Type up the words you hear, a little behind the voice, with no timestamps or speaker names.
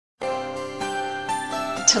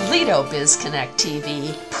Toledo BizConnect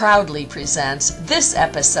TV proudly presents this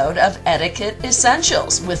episode of Etiquette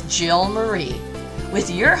Essentials with Jill Marie, with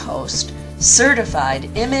your host, certified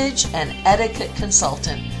image and etiquette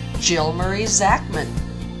consultant, Jill Marie Zachman.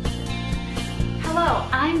 Hello,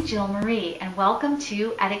 I'm Jill Marie, and welcome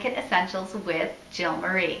to Etiquette Essentials with Jill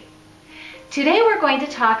Marie. Today we're going to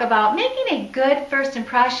talk about making a good first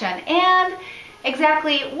impression and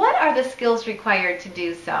exactly what are the skills required to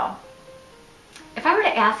do so. If I were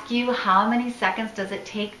to ask you how many seconds does it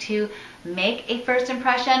take to make a first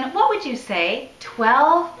impression, what would you say?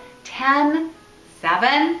 12, 10,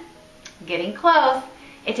 7? Getting close.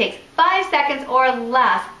 It takes 5 seconds or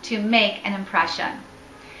less to make an impression.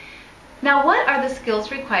 Now, what are the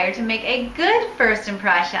skills required to make a good first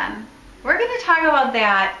impression? We're going to talk about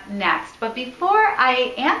that next, but before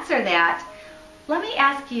I answer that, let me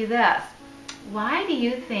ask you this. Why do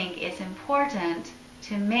you think it's important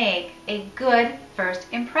to make a good first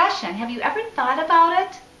impression? Have you ever thought about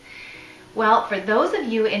it? Well, for those of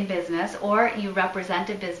you in business or you represent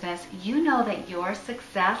a business, you know that your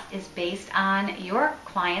success is based on your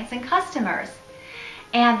clients and customers.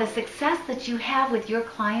 And the success that you have with your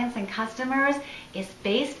clients and customers is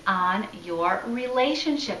based on your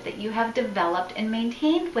relationship that you have developed and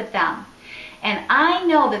maintained with them. And I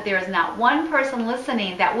know that there is not one person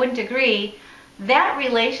listening that wouldn't agree that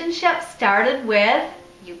relationship started with,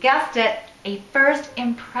 you guessed it, a first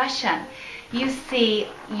impression. You see,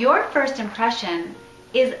 your first impression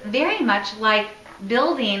is very much like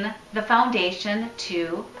building the foundation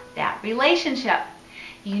to that relationship.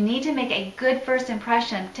 You need to make a good first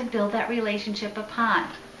impression to build that relationship upon.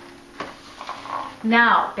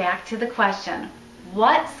 Now, back to the question.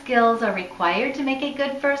 What skills are required to make a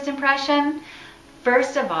good first impression?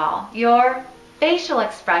 First of all, your facial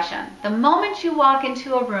expression. The moment you walk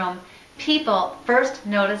into a room, people first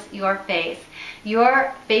notice your face.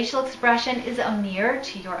 Your facial expression is a mirror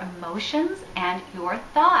to your emotions and your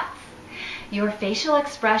thoughts. Your facial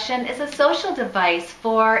expression is a social device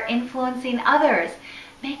for influencing others.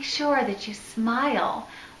 Make sure that you smile.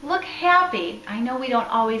 Look happy. I know we don't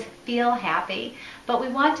always feel happy, but we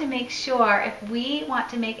want to make sure if we want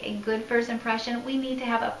to make a good first impression, we need to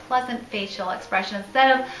have a pleasant facial expression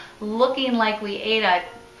instead of looking like we ate a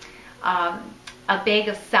bag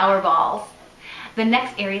of sour balls. The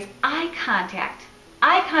next area is eye contact.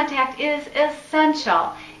 Eye contact is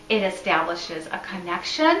essential. It establishes a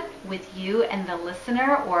connection with you and the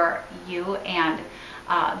listener, or you and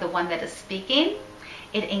the one that is speaking.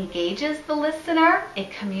 It engages the listener,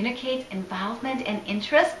 it communicates involvement and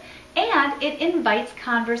interest, and it invites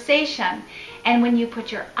conversation. And when you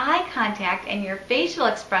put your eye contact and your facial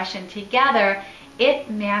expression together, it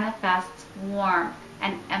manifests warmth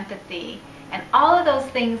and empathy and all of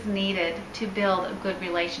those things needed to build a good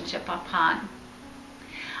relationship upon.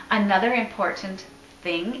 Another important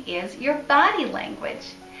thing is your body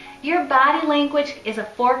language. Your body language is a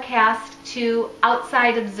forecast to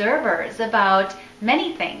outside observers about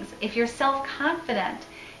many things. If you're self-confident,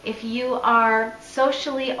 if you are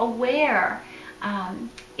socially aware,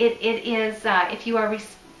 if you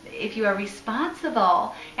are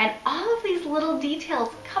responsible, and all of these little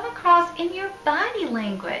details come across in your body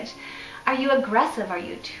language. Are you aggressive? Are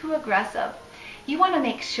you too aggressive? You want to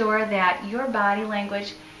make sure that your body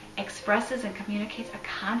language expresses and communicates a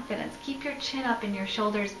confidence. Keep your chin up and your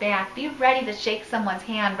shoulders back. Be ready to shake someone's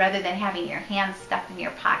hand rather than having your hands stuck in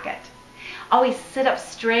your pocket. Always sit up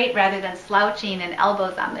straight rather than slouching and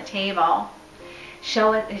elbows on the table.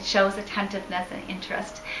 It shows attentiveness and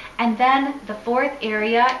interest. And then the fourth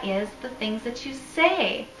area is the things that you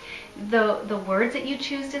say. The words that you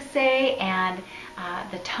choose to say and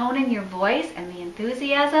the tone in your voice and the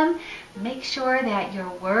enthusiasm. Make sure that your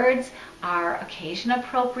words are occasion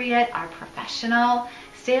appropriate, are professional.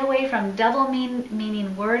 Stay away from double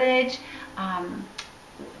meaning wordage,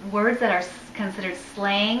 words that are considered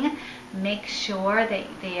slang. Make sure that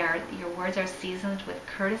your words are seasoned with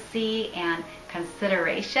courtesy and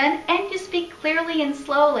consideration, and you speak clearly and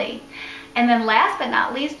slowly. And then last but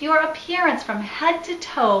not least, your appearance from head to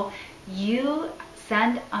toe. You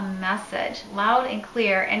send a message loud and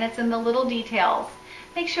clear, and it's in the little details.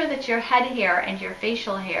 Make sure that your head hair and your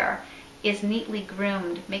facial hair is neatly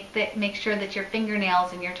groomed. Make sure that your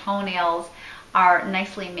fingernails and your toenails are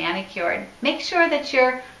nicely manicured. Make sure that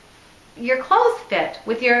your clothes fit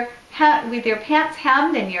with your pants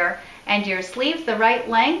hemmed and your sleeves the right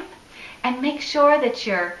length, and make sure that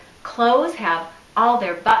your clothes have all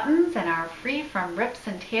their buttons and are free from rips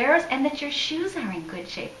and tears, and that your shoes are in good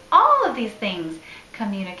shape. All of these things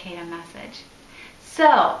communicate a message.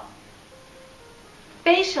 So,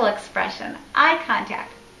 facial expression, eye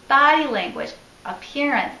contact, body language,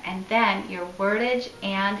 appearance, and then your wordage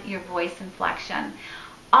and your voice inflection.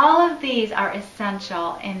 All of these are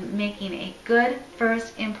essential in making a good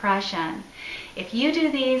first impression. If you do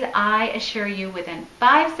these, I assure you within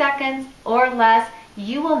 5 seconds or less,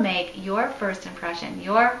 you will make your first impression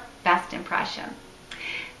your best impression.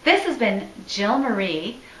 This has been Jill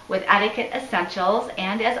Marie with Etiquette Essentials,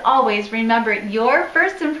 and as always, remember, your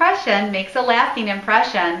first impression makes a lasting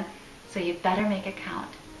impression, so you better make it count.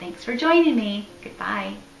 Thanks for joining me.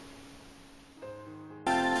 Goodbye.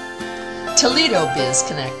 Toledo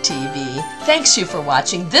BizConnect TV thanks you for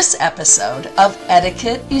watching this episode of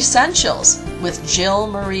Etiquette Essentials with Jill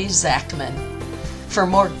Marie Zachman. For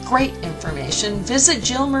more great information, visit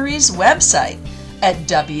Jill Marie's website at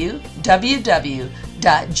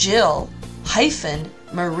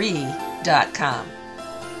www.jill-marie.com.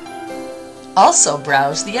 Also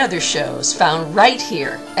browse the other shows found right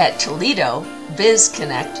here at Toledo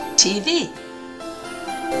BizConnect TV.